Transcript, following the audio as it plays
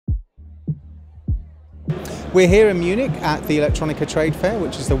We're here in Munich at the Electronica trade fair,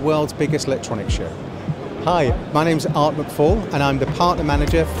 which is the world's biggest electronics show. Hi, my name's Art McFall and I'm the partner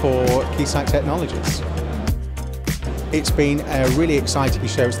manager for Keysight Technologies. It's been a really exciting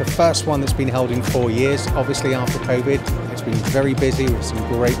show. It's the first one that's been held in 4 years, obviously after COVID. It's been very busy with some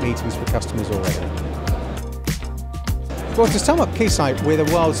great meetings for customers already. Well, to sum up Keysight, we're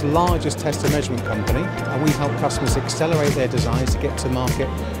the world's largest test and measurement company, and we help customers accelerate their designs to get to market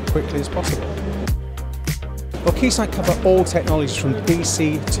quickly as possible. Well, Keysight cover all technologies from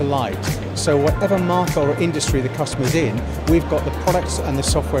DC to light. So whatever market or industry the customer's in, we've got the products and the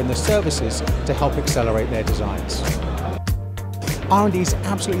software and the services to help accelerate their designs. R&D is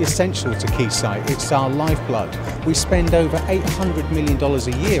absolutely essential to Keysight. It's our lifeblood. We spend over $800 million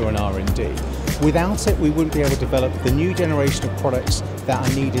a year on R&D. Without it, we wouldn't be able to develop the new generation of products that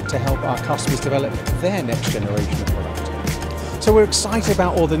are needed to help our customers develop their next generation of product. So we're excited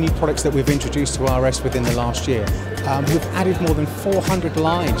about all the new products that we've introduced to RS within the last year. We've added more than 400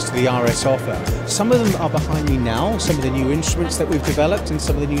 lines to the RS offer. Some of them are behind me now, some of the new instruments that we've developed and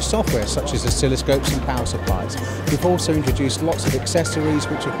some of the new software such as oscilloscopes and power supplies. We've also introduced lots of accessories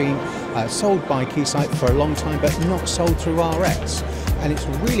which have been sold by Keysight for a long time but not sold through RS. And it's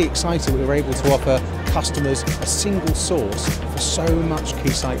really exciting that we're able to offer customers a single source for so much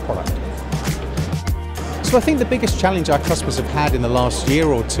Keysight product. So I think the biggest challenge our customers have had in the last year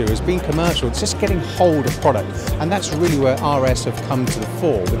or two has been commercial. It's just getting hold of product, and that's really where RS have come to the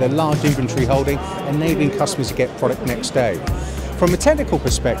fore with their large inventory holding, enabling customers to get product next day. From a technical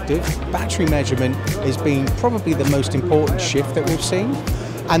perspective, battery measurement has been probably the most important shift that we've seen.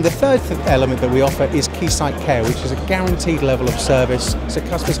 And the third element that we offer is Keysight Care, which is a guaranteed level of service, so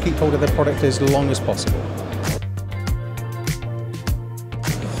customers keep hold of their product as long as possible.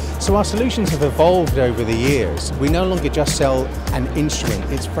 So our solutions have evolved over the years. We no longer just sell an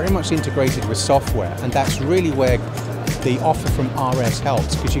instrument, it's very much integrated with software, and that's really where the offer from RS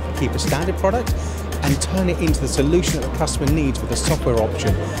helps, because you can keep a standard product and turn it into the solution that the customer needs with a software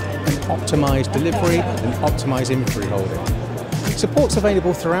option, and optimize delivery and optimize inventory holding. Support's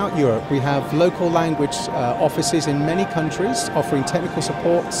available throughout Europe. We have local language offices in many countries offering technical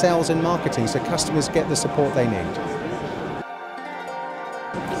support, sales and marketing, so customers get the support they need.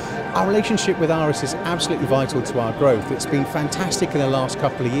 Our relationship with RS is absolutely vital to our growth. It's been fantastic in the last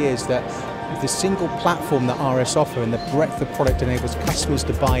couple of years that the single platform that RS offer and the breadth of product enables customers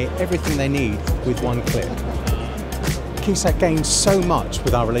to buy everything they need with one click. Keysight gains so much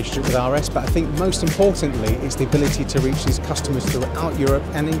with our relationship with RS, but I think most importantly is the ability to reach these customers throughout Europe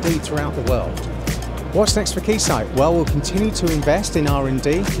and indeed throughout the world. What's next for Keysight? Well, we'll continue to invest in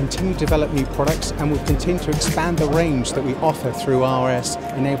R&D, continue to develop new products, and we'll continue to expand the range that we offer through RS,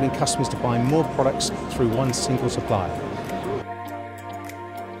 enabling customers to buy more products through one single supplier.